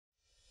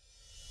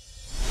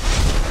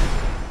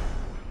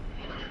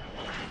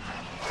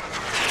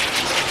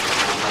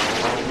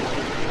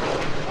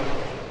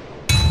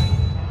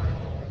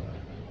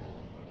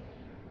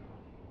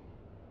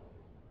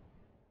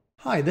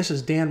Hi, this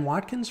is Dan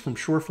Watkins from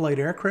SureFlight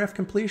Aircraft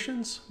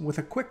Completions with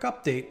a quick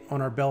update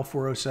on our Bell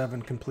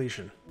 407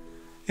 completion.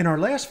 In our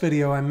last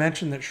video, I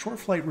mentioned that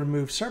SureFlight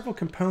removed several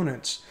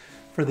components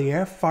for the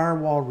aft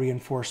firewall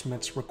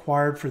reinforcements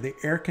required for the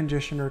air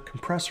conditioner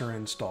compressor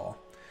install.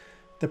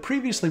 The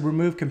previously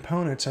removed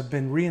components have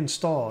been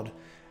reinstalled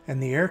and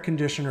the air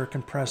conditioner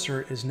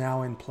compressor is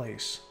now in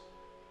place.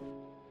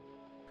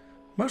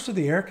 Most of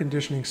the air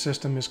conditioning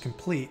system is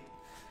complete.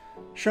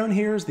 Shown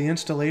here is the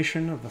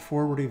installation of the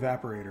forward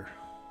evaporator.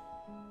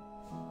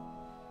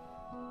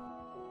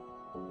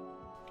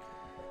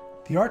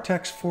 The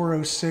Artex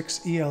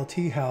 406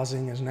 ELT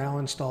housing is now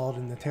installed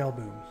in the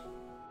tailboom.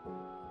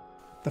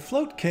 The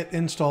float kit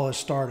install is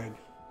started.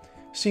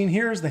 Seen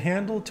here is the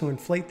handle to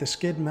inflate the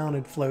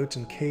skid-mounted floats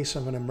in case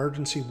of an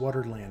emergency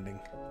water landing.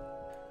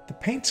 The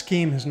paint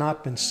scheme has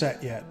not been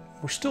set yet.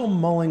 We're still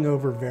mulling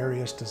over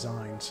various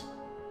designs.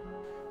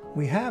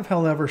 We have,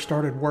 however,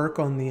 started work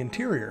on the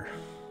interior.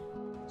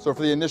 So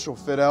for the initial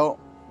fit out,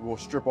 we'll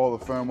strip all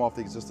the foam off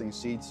the existing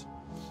seats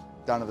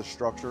down to the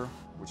structure,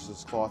 which is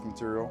this cloth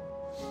material.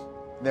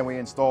 Then we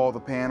install the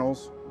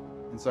panels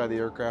inside the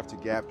aircraft to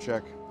gap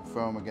check the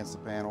foam against the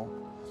panel.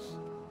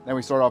 Then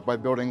we start off by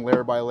building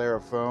layer by layer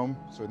of foam.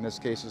 So in this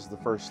case, this is the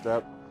first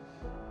step.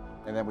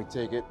 And then we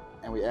take it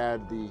and we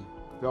add the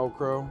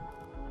Velcro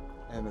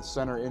and the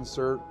center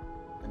insert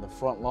and the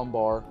front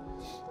lumbar.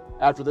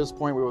 After this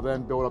point, we will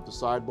then build up the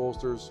side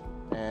bolsters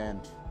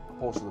and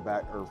upholster the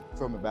back, or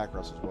foam the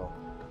backrest as well.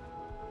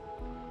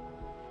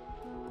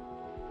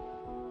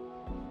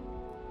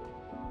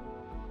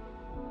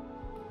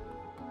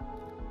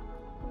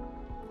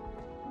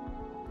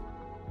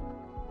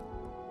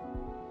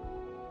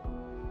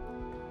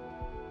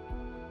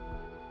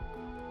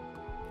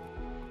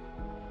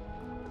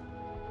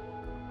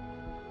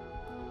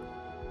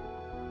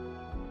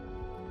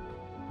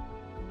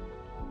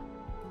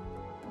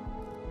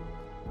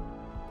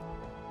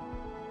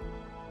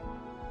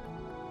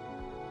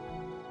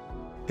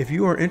 If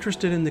you are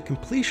interested in the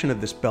completion of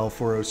this Bell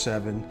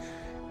 407,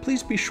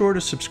 please be sure to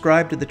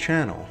subscribe to the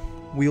channel.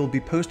 We will be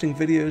posting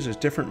videos as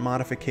different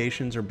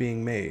modifications are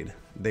being made.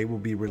 They will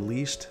be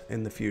released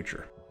in the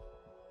future.